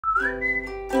We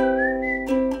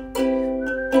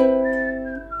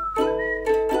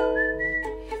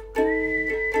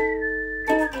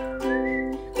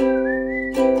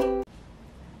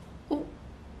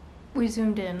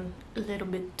zoomed in a little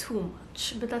bit too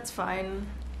much, but that's fine.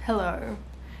 Hello.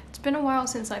 It's been a while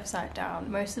since I've sat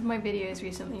down. Most of my videos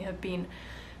recently have been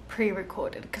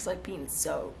pre-recorded because I've been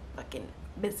so fucking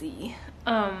busy.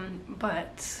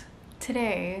 But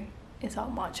today is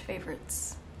our March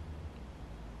favorites.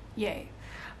 Yay.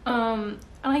 And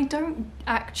I don't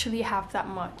actually have that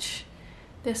much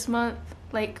this month.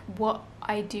 Like, what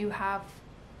I do have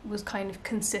was kind of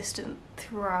consistent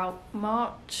throughout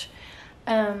March.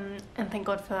 And thank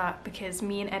God for that, because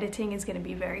me and editing is going to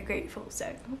be very grateful.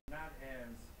 So not as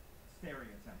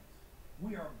stereotypes.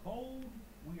 We are bold,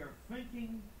 we are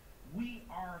thinking, we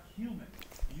are human.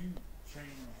 You change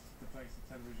the face of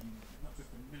television, not just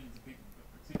to millions of people, but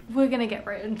particularly. We're going to get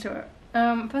right into it.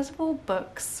 First of all,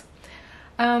 books.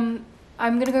 I'm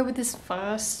going to go with this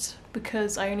first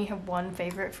because I only have one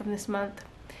favorite from this month,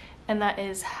 and that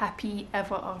is Happy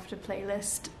Ever After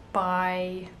Playlist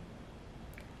by,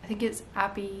 I think it's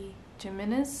Abby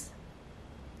Jimenez.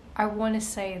 I want to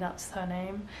say that's her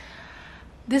name.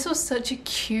 This was such a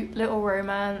cute little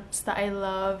romance that I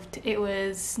loved. It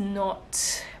was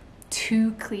not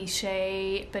too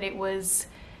cliche, but it was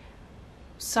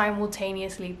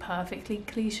simultaneously perfectly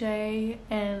cliche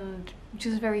and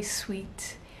just very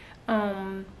sweet,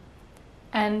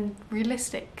 and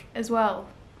realistic as well,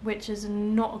 which is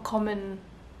not a common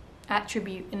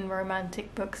attribute in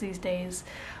romantic books these days.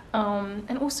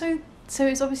 And also, so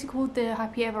it's obviously called the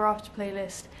Happy Ever After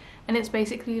Playlist, and it's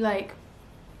basically like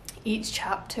each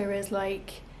chapter is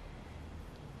like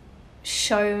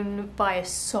shown by a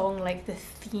song, like the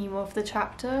theme of the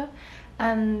chapter.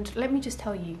 And let me just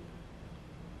tell you,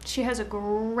 she has a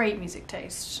great music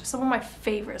taste. Some of my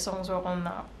favorite songs were on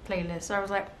that playlist. So I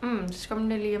was like,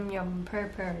 scrumdiddly yum yum,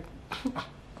 purr.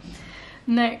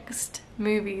 Next,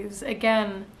 movies.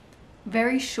 Again,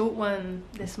 very short one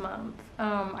this month.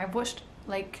 I've watched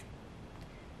like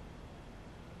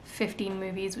 15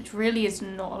 movies, which really is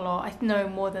not a lot. I know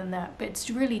more than that, but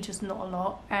it's really just not a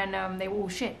lot. And they were all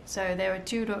shit. So there are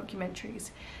two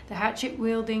documentaries: The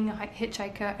Hatchet-Wielding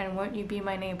Hitchhiker and Won't You Be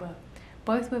My Neighbor.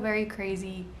 Both were very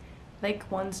crazy,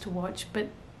 like, ones to watch. But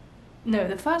no,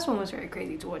 the first one was very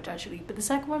crazy to watch actually, but the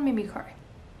second one made me cry.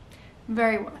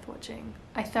 Very worth watching.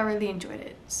 I thoroughly enjoyed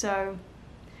it. So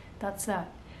that's that.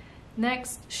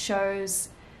 Next, shows.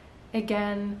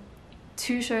 Again,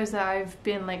 two shows that I've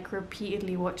been like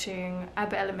repeatedly watching: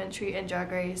 Abbott Elementary and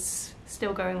Drag Race.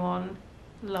 Still going on.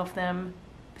 Love them.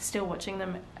 Still watching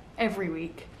them every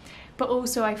week. But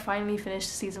also, I finally finished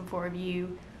season 4 of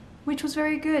You, which was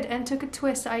very good and took a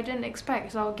twist that I didn't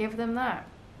expect, so I'll give them that.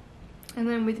 And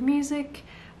then with music,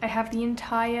 I have the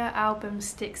entire album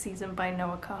Stick Season by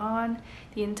Noah Kahan,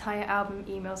 the entire album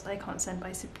Emails I Can't Send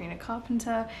by Sabrina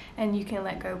Carpenter, and You Can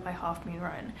Let Go by Half Moon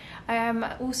Run. I am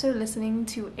also listening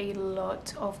to a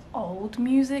lot of old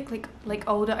music, like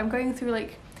older. I'm going through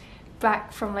like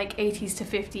back from like 80s to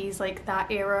 50s, like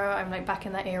that era. I'm like back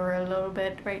in that era a little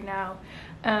bit right now.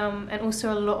 And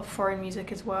also a lot of foreign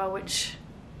music as well, which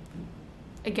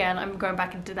again, I'm going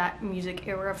back into that music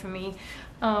era for me.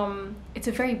 It's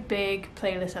a very big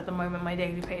playlist at the moment, my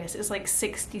daily playlist. It's like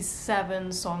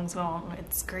 67 songs long.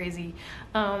 It's crazy.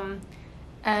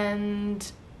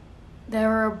 And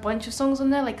there are a bunch of songs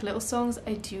on there, like little songs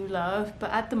I do love,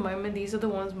 but at the moment these are the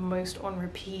ones most on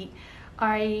repeat.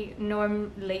 I know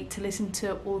I'm late to listen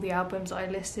to all the albums I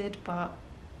listed, but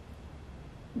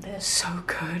they're so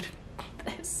good.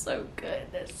 They're so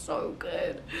good. They're so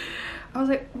good. I was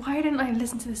like, why didn't I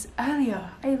listen to this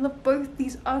earlier? I love both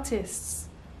these artists.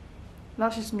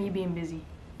 That's just me being busy.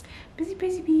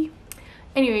 Busy bee.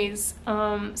 Anyways,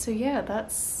 so yeah,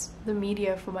 that's the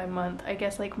media for my month. I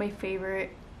guess like my favorite,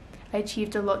 I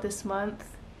achieved a lot this month.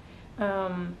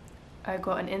 I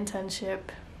got an internship,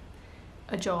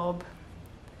 a job.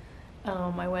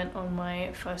 I went on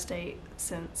my first date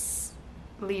since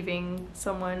leaving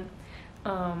someone.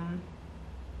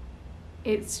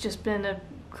 It's just been a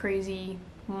crazy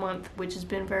month, which has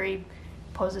been very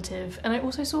positive. And I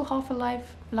also saw Half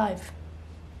Alive live,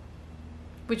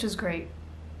 which was great.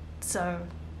 So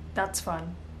that's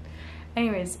fun.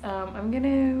 Anyways, I'm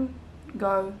gonna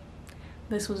go.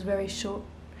 This was very short,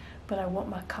 but I want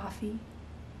my coffee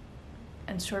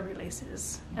and strawberry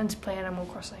laces and to play Animal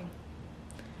Crossing.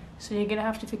 So you're gonna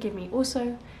have to forgive me.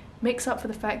 Also, makes up for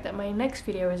the fact that my next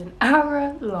video is an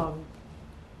hour long.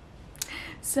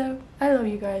 So, I love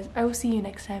you guys. I will see you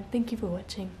next time. Thank you for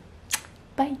watching.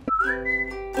 Bye.